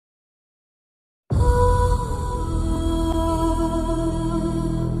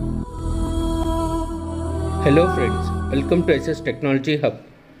Hello friends, welcome to SS Technology Hub.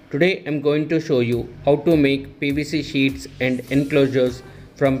 Today I am going to show you how to make PVC sheets and enclosures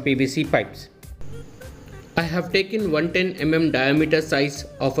from PVC pipes. I have taken 110 mm diameter size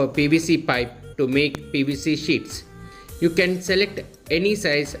of a PVC pipe to make PVC sheets. You can select any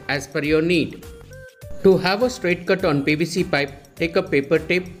size as per your need. To have a straight cut on PVC pipe, take a paper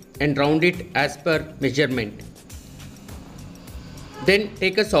tape and round it as per measurement. Then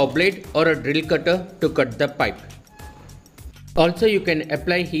take a saw blade or a drill cutter to cut the pipe. Also you can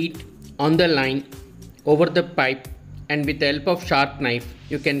apply heat on the line over the pipe, and with the help of sharp knife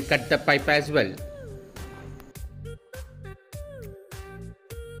you can cut the pipe as well.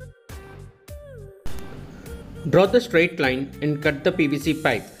 Draw the straight line and cut the PVC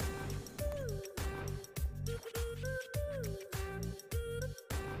pipe.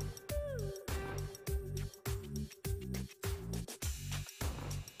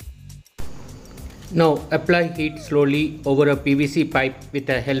 Now apply heat slowly over a PVC pipe with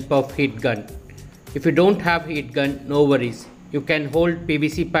the help of heat gun. If you don't have heat gun, no worries. You can hold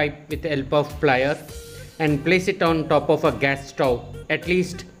PVC pipe with the help of plier and place it on top of a gas stove at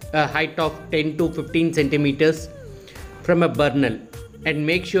least a height of 10 to 15 centimeters from a burner, and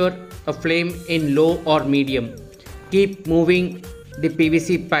make sure a flame in low or medium. Keep moving the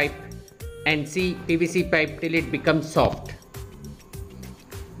PVC pipe and see PVC pipe till it becomes soft.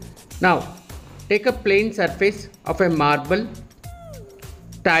 Now take a plain surface of a marble,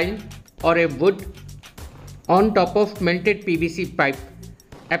 tile or a wood on top of melted PVC pipe.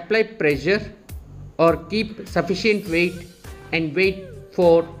 Apply pressure or keep sufficient weight and wait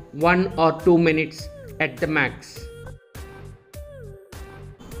for 1 or 2 minutes at the max.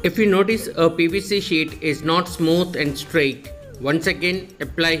 If you notice a PVC sheet is not smooth and straight, once again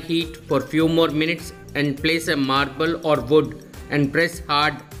apply heat for few more minutes and place a marble or wood and press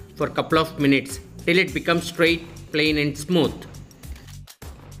hard for a couple of minutes till it becomes straight, plain and smooth.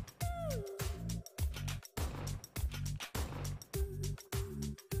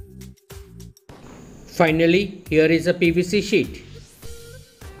 Finally, here is a PVC sheet.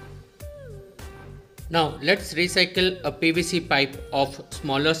 Now let's recycle a PVC pipe of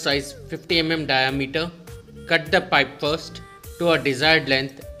smaller size 50 mm diameter. Cut the pipe first to a desired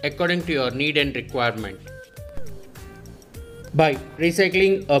length according to your need and requirement. By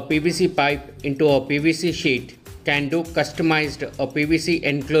recycling a PVC pipe into a PVC sheet, can do customized PVC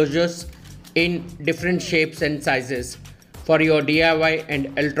enclosures in different shapes and sizes for your DIY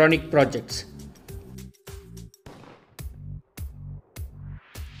and electronic projects.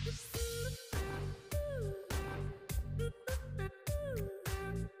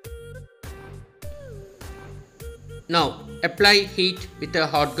 Now apply heat with a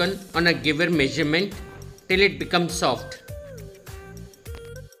hot gun on a given measurement till it becomes soft.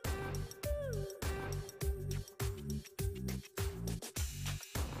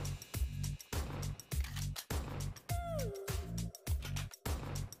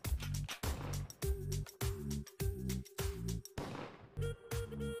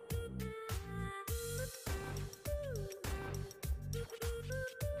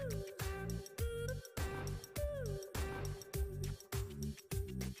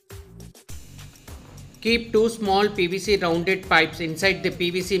 Keep two small PVC rounded pipes inside the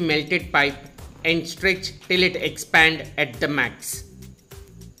PVC melted pipe and stretch till it expands at the max.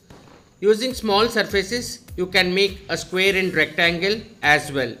 Using small surfaces, you can make a square and rectangle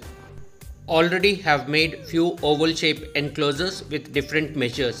as well. Already have made few oval shaped enclosures with different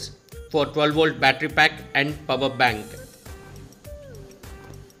measures for 12-volt battery pack and power bank.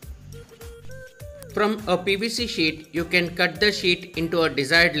 From a PVC sheet, you can cut the sheet into a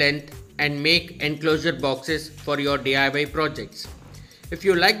desired length and make enclosure boxes for your DIY projects. If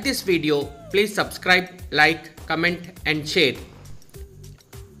you like this video, please subscribe, like, comment and share.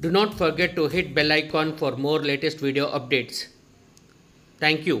 Do not forget to hit bell icon for more latest video updates.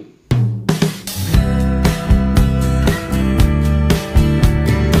 Thank you.